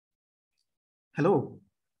Hello,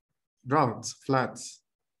 droughts, floods.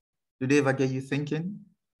 Do they ever get you thinking?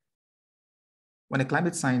 When a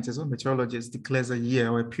climate scientist or meteorologist declares a year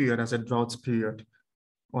or a period as a drought period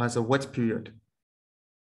or as a wet period,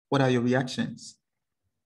 what are your reactions?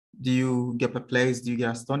 Do you get perplexed? Do you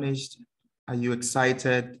get astonished? Are you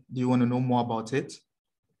excited? Do you want to know more about it?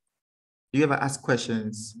 Do you ever ask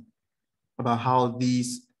questions about how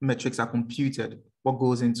these metrics are computed? What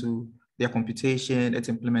goes into their computation, its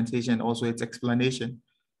implementation, also its explanation?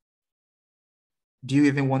 Do you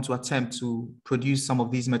even want to attempt to produce some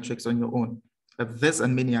of these metrics on your own? If this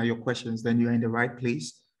and many are your questions, then you're in the right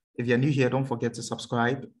place. If you're new here, don't forget to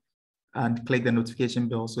subscribe and click the notification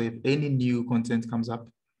bell. So if any new content comes up,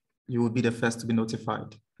 you will be the first to be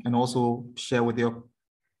notified. And also share with your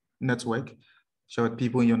network, share with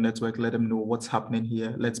people in your network, let them know what's happening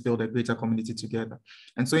here. Let's build a greater community together.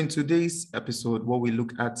 And so in today's episode, what we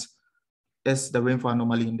look at is the Rainfall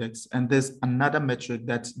Anomaly Index. And there's another metric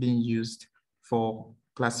that's being used for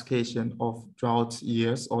classification of drought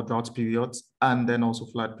years or drought periods, and then also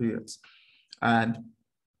flood periods. And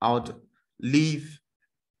I would leave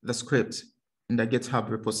the script in the GitHub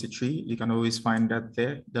repository. You can always find that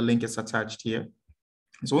there. The link is attached here.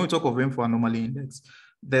 So when we talk of Rainfall Anomaly Index,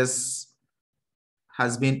 this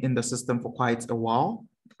has been in the system for quite a while.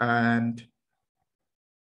 And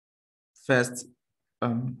first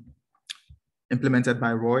implemented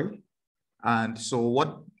by Roy. And so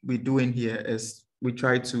what we're doing here is we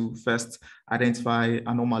try to first identify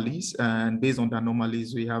anomalies, and based on the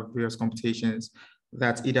anomalies, we have various computations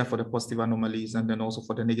that either for the positive anomalies and then also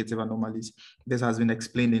for the negative anomalies. This has been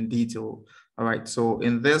explained in detail. All right, so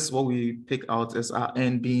in this, what we pick out is our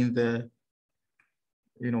n being the,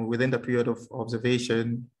 within the period of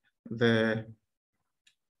observation, the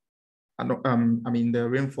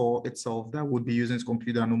rainfall itself that would be using to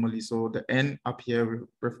compute the anomaly. So the n up here,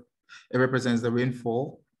 it represents the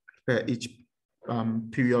rainfall per each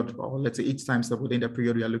period, or let's say each time step within the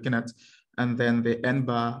period we are looking at. And then the n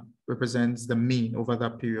bar represents the mean over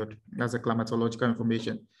that period. That's the climatological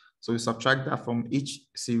information. So we subtract that from each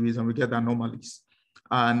series and we get the anomalies.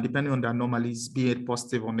 And depending on the anomalies, be it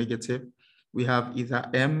positive or negative, we have either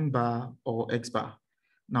m bar or x bar.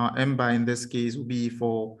 Now, m bar in this case will be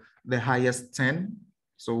for the highest 10.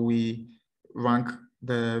 So we rank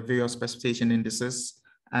the various precipitation indices,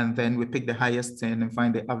 and then we pick the highest 10 and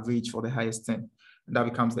find the average for the highest 10. And that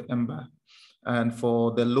becomes the m bar. And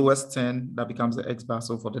for the lowest 10, that becomes the x bar.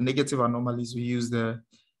 So for the negative anomalies, we use the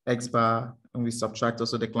x bar and we subtract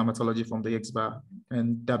also the climatology from the x bar,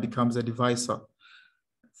 and that becomes a divisor.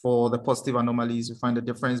 For the positive anomalies, we find the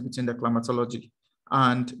difference between the climatology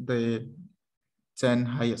and the 10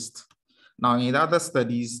 highest. Now, in other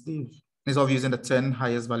studies, instead of using the 10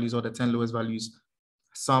 highest values or the 10 lowest values,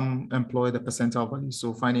 some employ the percentile values.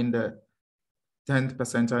 So finding the 10th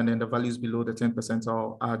percentile and then the values below the 10th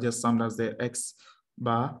percentile are just summed as the x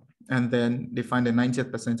bar. And then they find the 90th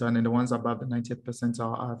percentile, and then the ones above the 90th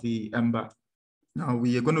percentile are the m bar. Now,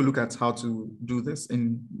 we are going to look at how to do this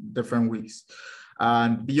in different ways.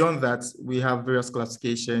 And beyond that, we have various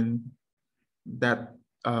classification that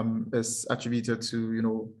is attributed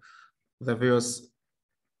to, the various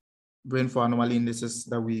rainfall anomaly indices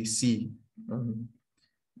that we see,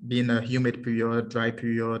 being a humid period, dry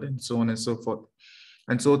period, and so on and so forth.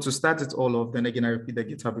 And so to start it all off, then again, I repeat the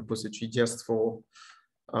GitHub repository just for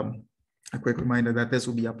a quick reminder that this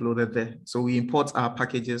will be uploaded there. So we import our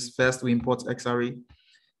packages. First, we import Xarray,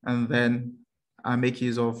 and then I make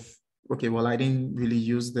use of, okay, well, I didn't really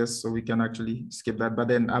use this, so we can actually skip that. But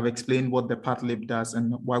then I've explained what the pathlib does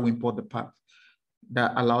and why we import the path.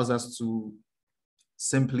 That allows us to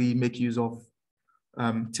simply make use of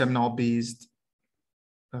terminal-based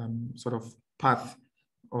sort of path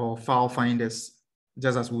or file finders,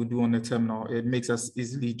 just as we would do on the terminal. It makes us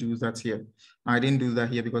easily do that here. I didn't do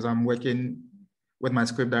that here because I'm working with my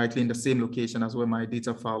script directly in the same location as where my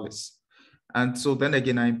data file is. And so then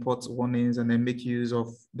again, I import warnings and then make use of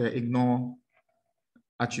the ignore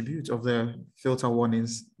attribute of the filter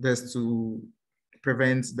warnings. There's to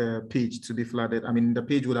prevent the page to be flooded. I mean, the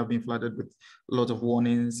page would have been flooded with a lot of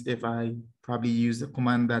warnings if I probably used a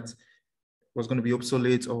command that was going to be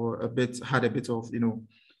obsolete or had a bit of,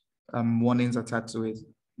 warnings attached to it.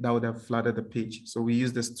 That would have flooded the page. So we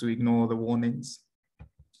use this to ignore the warnings.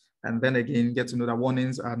 And then again, get to know that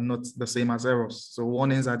warnings are not the same as errors. So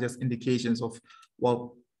warnings are just indications of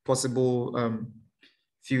what possible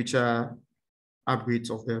future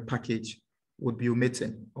upgrades of the package would be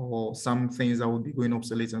omitting, or some things that would be going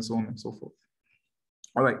obsolete and so on and so forth.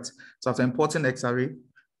 All right, so after importing Xarray,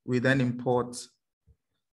 we then import,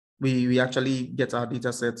 we actually get our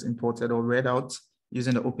data sets imported or read out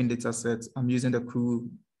using the open data set. I'm using the crew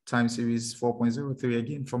time series 4.03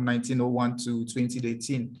 again from 1901 to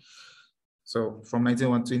 2018. So from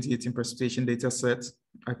 1901 to 2018 precipitation data set,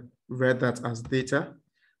 I read that as data.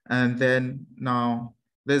 And then now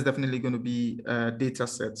there's definitely going to be a data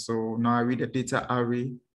set. So now I read a data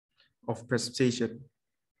array of precipitation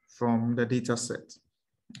from the data set.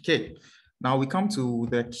 Okay, now we come to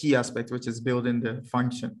the key aspect, which is building the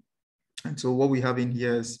function. And so what we have in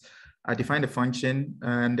here is I define the function,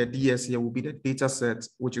 and the DS here will be the data set,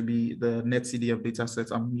 which will be the NetCDF data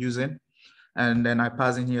set I'm using. And then I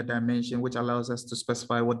pass in here a dimension, which allows us to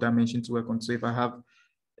specify what dimension to work on. So if I have,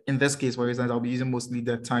 in this case, for instance, I'll be using mostly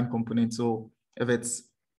the time component. So if it's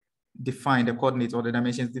defined, the coordinate or the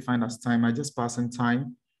dimension is defined as time, I just pass in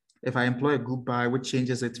time. If I employ a group by, which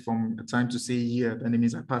changes it from time to say year, then it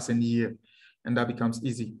means I pass in year, and that becomes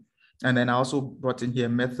easy. And then I also brought in here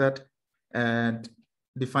method and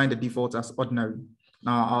define the default as ordinary.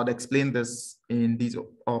 Now I'll explain this in these,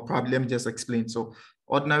 or probably let me just explain. So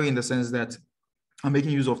ordinary in the sense that I'm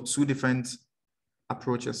making use of two different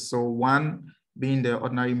approaches. So one being the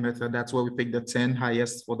ordinary method, that's where we pick the 10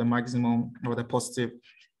 highest for the maximum or the positive,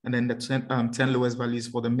 and then the 10 lowest values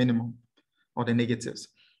for the minimum or the negatives.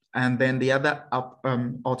 And then the other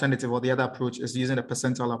alternative or the other approach is using the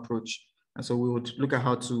percentile approach. And so we would look at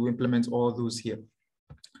how to implement all those here.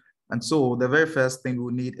 And so the very first thing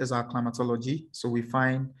we need is our climatology. So we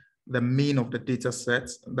find the mean of the data set,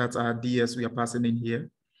 that's our DS we are passing in here.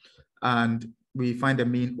 And we find the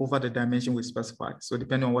mean over the dimension we specify. So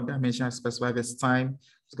depending on what dimension I specify, if it's time,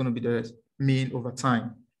 it's going to be the mean over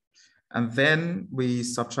time. And then we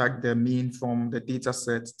subtract the mean from the data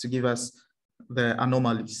set to give us the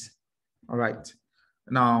anomalies. All right.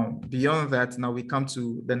 Now, beyond that, now we come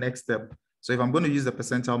to the next step. So if I'm going to use the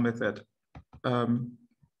percentile method,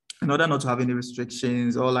 in order not to have any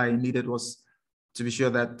restrictions, all I needed was to be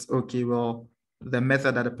sure that, okay, well, the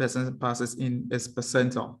method that the person passes in is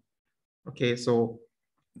percentile. Okay, so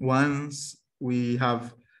once we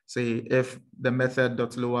have, say, if the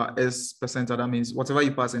method.lower is percentile, that means whatever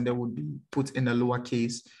you pass in there would be put in a lower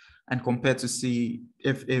case and compared to see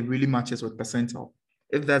if it really matches with percentile.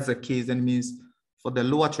 If that's the case, then it means for the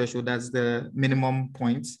lower threshold, that's the minimum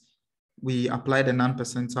points, we apply the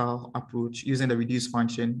non-percentile approach using the reduce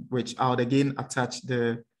function, which I would again attach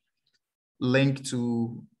the link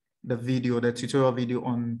to the video, the tutorial video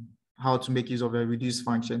on how to make use of a reduce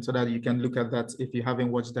function so that you can look at that if you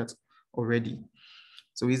haven't watched that already.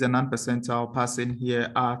 So here's a non-percentile, pass in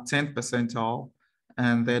here our 10th percentile,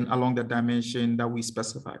 and then along the dimension that we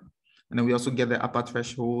specify. And then we also get the upper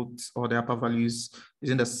thresholds or the upper values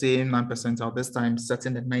using the same non-percentile, this time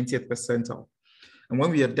setting the 90th percentile. And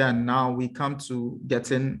when we are done, now we come to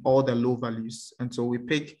getting all the low values. And so we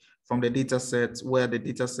pick from the data set where the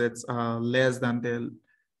data sets are less than the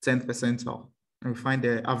 10th percentile. And we find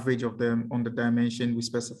the average of them on the dimension we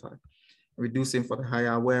specify. We do same for the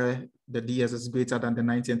higher where the DS is greater than the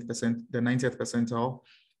 90th percentile,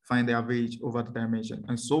 find the average over the dimension.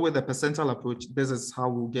 And so with the percentile approach, this is how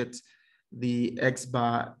we'll get the X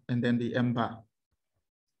bar and then the M bar,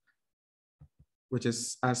 which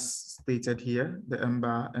is as stated here, the M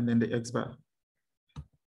bar and then the X bar.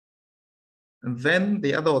 And then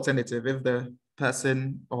the other alternative, if the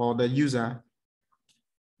person or the user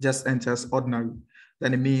just enters ordinary,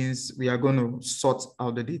 then it means we are going to sort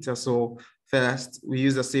out the data. So first, we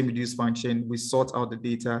use the same reduce function. We sort out the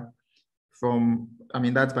data from,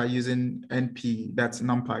 that's by using NP, that's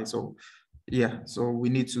NumPy. So yeah, so we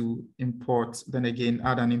need to import, then again,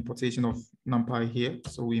 add an importation of NumPy here.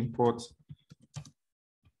 So we import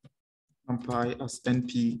NumPy as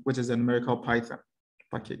NP, which is a numerical Python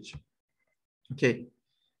package. Okay,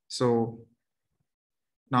 so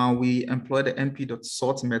now we employ the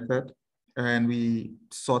np.sort method and we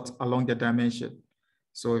sort along the dimension.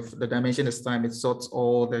 So if the dimension is time, it sorts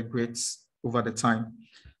all the grids over the time.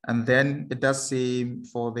 And then it does same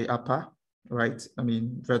for the upper, right?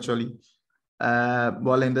 Virtually.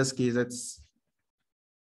 Well, in this case,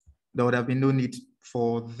 there would have been no need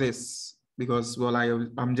for this because, well,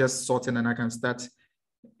 I'm just sorting and I can start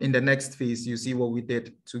in the next phase. You see what we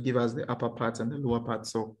did to give us the upper part and the lower part.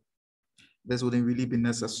 So this wouldn't really be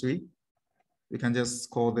necessary. We can just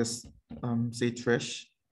call this, say, trash,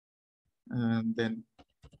 and then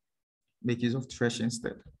make use of trash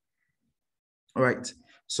instead. All right.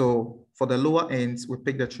 So for the lower ends, we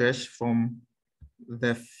pick the trash from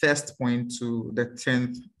the first point to the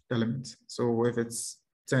 10th element. So if it's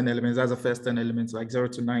 10 elements, that's the first 10 elements, like 0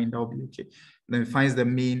 to 9, that'll be okay. Then it finds the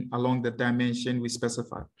mean along the dimension we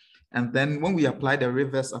specify. And then when we apply the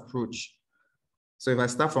reverse approach, so if I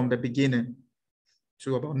start from the beginning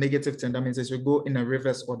to about -10. That means as we go in a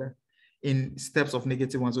reverse order in steps of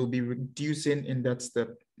 -1, so we'll be reducing in that step.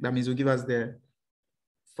 That means will give us the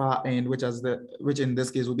far end, which in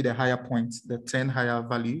this case will be the higher point, the 10 higher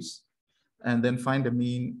values, and then find the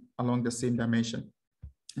mean along the same dimension.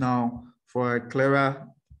 Now, for a clearer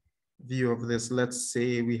view of this, let's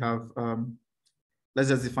say we have, let's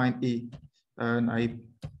just define A, and I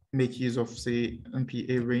make use of, say,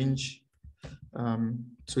 MPA range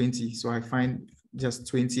 20. So I find just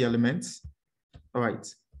 20 elements. All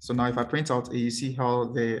right. So now if I print out A, you see how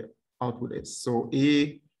the output is. So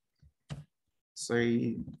A,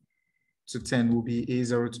 say, to 10 will be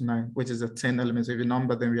A0 to 9, which is the 10 elements. So if you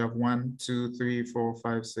number, then we have 1, 2, 3, 4,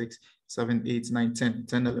 5, 6, 7, 8, 9,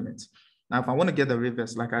 10 elements. Now, if I want to get the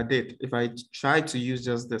reverse, like I did, if I try to use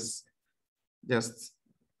just this, just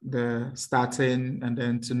the starting and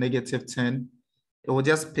then to -10, it will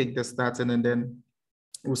just pick the starting and then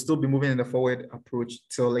we'll still be moving in the forward approach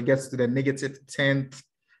till it gets to the -10th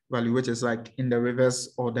value, which is like in the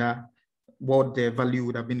reverse order, what the value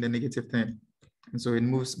would have been the -10. And so it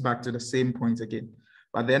moves back to the same point again.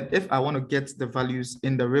 But then if I want to get the values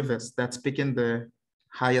in the reverse, that's picking the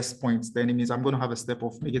highest points, then it means I'm going to have a step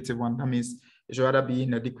of -1. That means it should rather be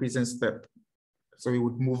in a decreasing step. So it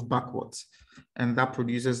would move backwards. And that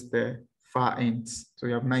produces the far ends. So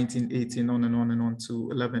you have 19, 18, on and on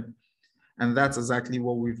to 11. And that's exactly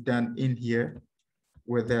what we've done in here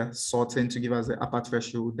with the sorting to give us the upper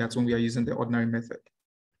threshold. That's when we are using the ordinary method.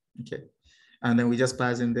 Okay. And then we just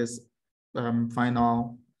pass in this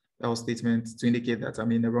final else statement to indicate that, I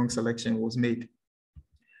mean, the wrong selection was made.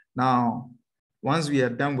 Now, once we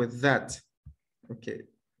are done with that, okay,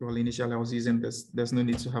 well, initially I was using this, there's no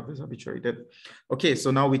need to have this arbitrary. Okay,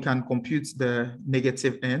 so now we can compute the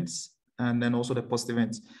negative ends and then also the positive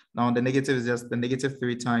ends. Now the negative is just the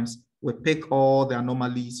 -3 times. We pick all the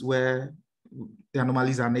anomalies where the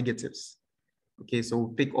anomalies are negatives. Okay, so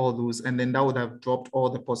we pick all those and then that would have dropped all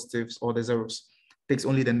the positives or the zeros. Picks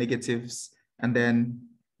only the negatives and then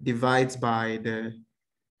divides by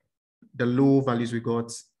the low values we got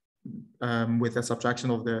with a subtraction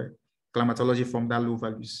of the climatology from that low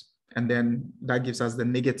values. And then that gives us the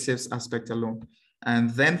negatives aspect alone. And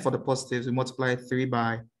then for the positives, we multiply 3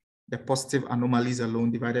 by the positive anomalies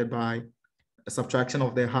alone divided by a subtraction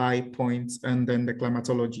of the high points and then the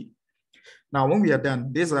climatology. Now, when we are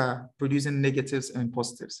done, these are producing negatives and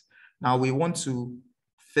positives. Now we want to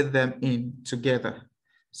fit them in together.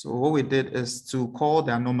 So what we did is to call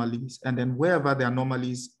the anomalies, and then wherever the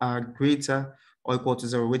anomalies are greater or equal to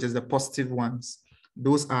 0, which is the positive ones,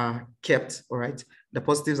 those are kept, all right? The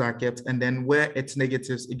positives are kept, and then where it's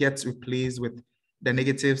negatives, it gets replaced with the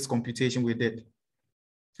negatives computation we did.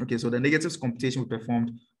 Okay, so the negatives computation we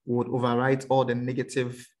performed would overwrite all the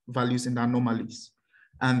negative values in the anomalies.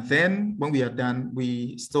 And then when we are done,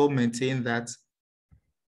 we still maintain that,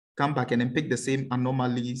 come back and then pick the same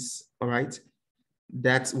anomalies, all right,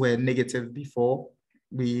 that were negative before,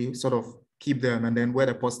 we sort of keep them, and then where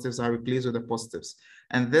the positives are replaced with the positives.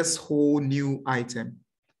 And this whole new item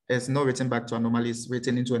is not written back to anomalies,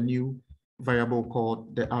 written into a new variable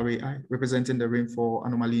called the RAI, representing the Rainfall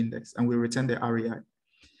Anomaly Index, and we return the RAI.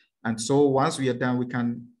 And so once we are done, we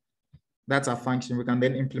can, that's our function, we can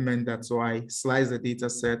then implement that. So I slice the data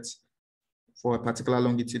set for a particular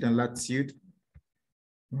longitude and latitude,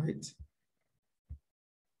 right?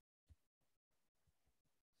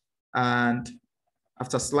 And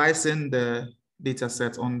after slicing the data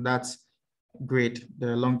set on that grid,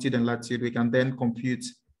 the longitude and latitude, we can then compute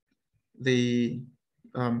the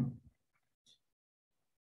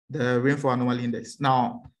Rainfall Anomaly Index.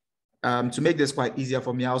 Now, to make this quite easier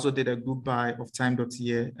for me, I also did a group by of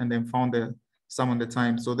time.here and then found the sum on the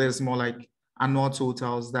time. So there's more like annual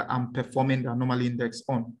totals that I'm performing the anomaly index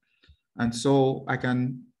on. And so I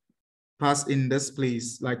can pass in this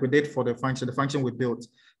place like we did for the function we built.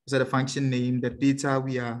 So the function name, the data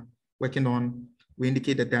we are working on, we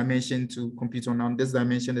indicate the dimension to compute on. Now this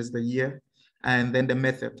dimension is the year, and then the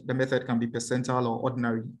method. The method can be percentile or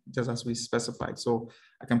ordinary, just as we specified. So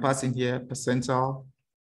I can pass in here percentile,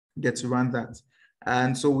 get to run that.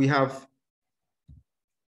 And so we have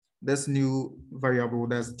this new variable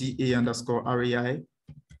that's DA_RAI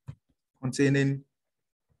containing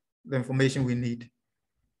the information we need,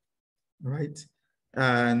 right?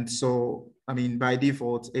 And so, I mean, by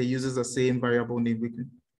default, it uses the same variable name. We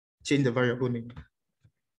can change the variable name,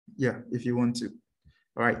 yeah, if you want to.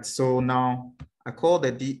 All right, so now I call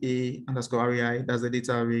the DA_RAI, that's the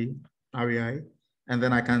data array, RAI, and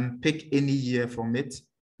then I can pick any year from it,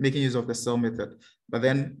 making use of the cell method. But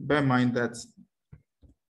then bear in mind that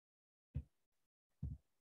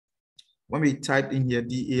when we type in here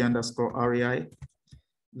DA_RAI,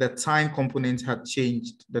 the time component had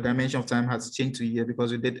changed. The dimension of time has changed to year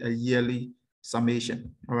because we did a yearly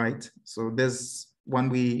summation. All right. So there's one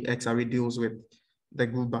way Xarray deals with the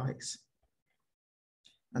group bys.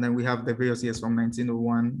 And then we have the various years from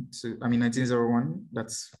 1901 to, 1901.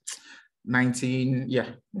 That's 19,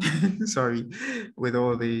 yeah, sorry, with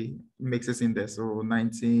all the mixes in there. So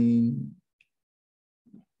 19,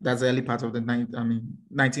 that's the early part of the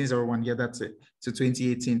 1901, yeah, that's it, to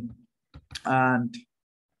 2018. And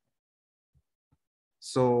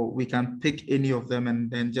so we can pick any of them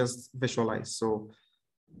and then just visualize. So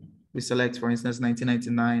we select, for instance,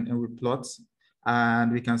 1999 and we plot,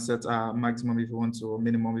 and we can set our maximum if we want to, or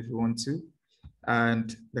minimum if we want to.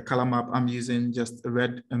 And the color map, I'm using just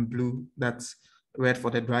red and blue. That's red for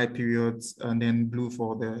the dry periods and then blue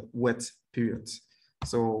for the wet periods.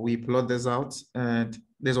 So we plot this out, and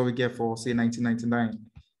this is what we get for, say, 1999.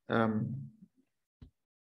 I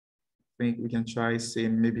think we can try, say,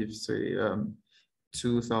 maybe say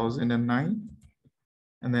 2009.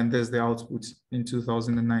 And then there's the output in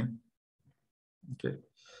 2009. Okay.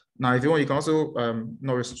 Now, if you want, you can also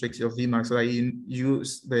not restrict your Vmax so that you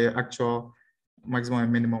use the actual maximum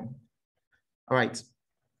and minimum. All right.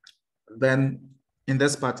 Then in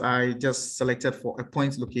this part, I just selected for a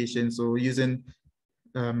point location. So using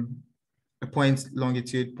a point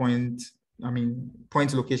longitude, point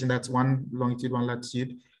location, that's one longitude, one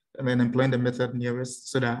latitude, and then employing the method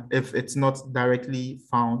nearest so that if it's not directly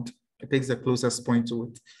found, it takes the closest point to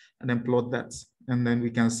it and then plot that. And then we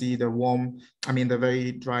can see the the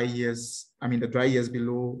very dry years, the dry years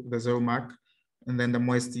below the 0 mark, and then the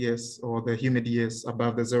moist years or the humid years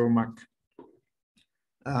above the 0 mark.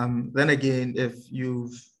 Then again, if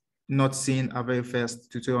you've not seen our very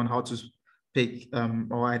first tutorial on how to pick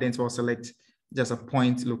or identify or select just a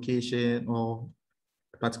point location or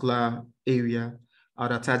a particular area,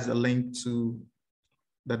 I'll attach the link to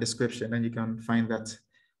the description and you can find that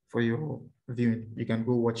for your viewing. You can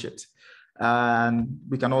go watch it. And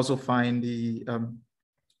we can also find the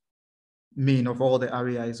mean of all the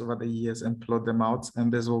areas over the years and plot them out.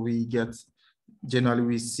 And this is what we get. Generally,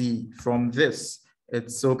 we see from this,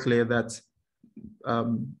 it's so clear that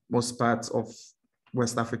most parts of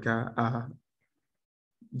West Africa are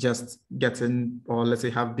just getting, or let's say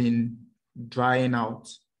have been drying out.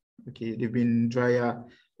 Okay, they've been drier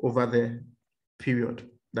over the period.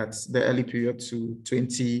 That's the early period to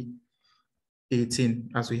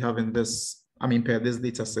 2018, as we have in this, per this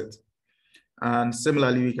data set. And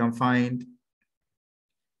similarly, we can find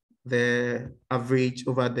the average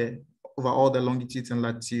over all the longitudes and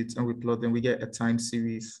latitudes, and we plot them. We get a time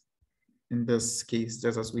series in this case,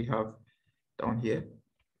 just as we have down here.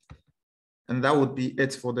 And that would be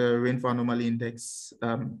it for the Rainfall Anomaly Index.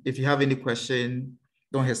 If you have any question,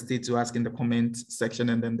 don't hesitate to ask in the comment section,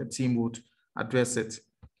 and then the team would address it.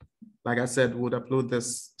 Like I said, we'll upload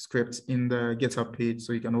this script in the GitHub page,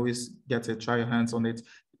 so you can always get it, try your hands on it.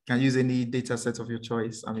 You can use any data set of your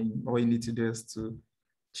choice. All you need to do is to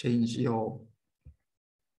change your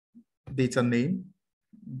data name.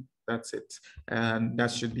 That's it. And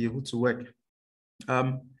that should be able to work.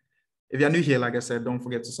 If you're new here, like I said, don't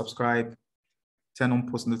forget to subscribe, turn on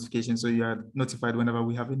post notifications so you are notified whenever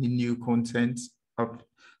we have any new content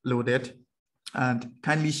uploaded. And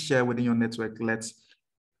kindly share within your network. Let's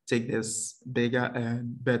take this bigger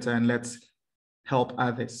and better, and let's help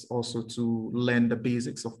others also to learn the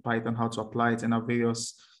basics of Python, how to apply it in our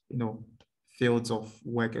various fields of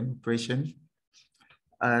work and operation.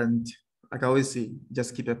 And like I always say,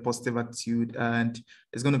 just keep a positive attitude and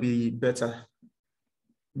it's going to be better.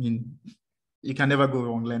 You can never go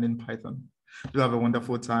wrong learning Python. Do have a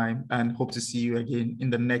wonderful time and hope to see you again in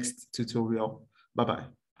the next tutorial. Bye-bye.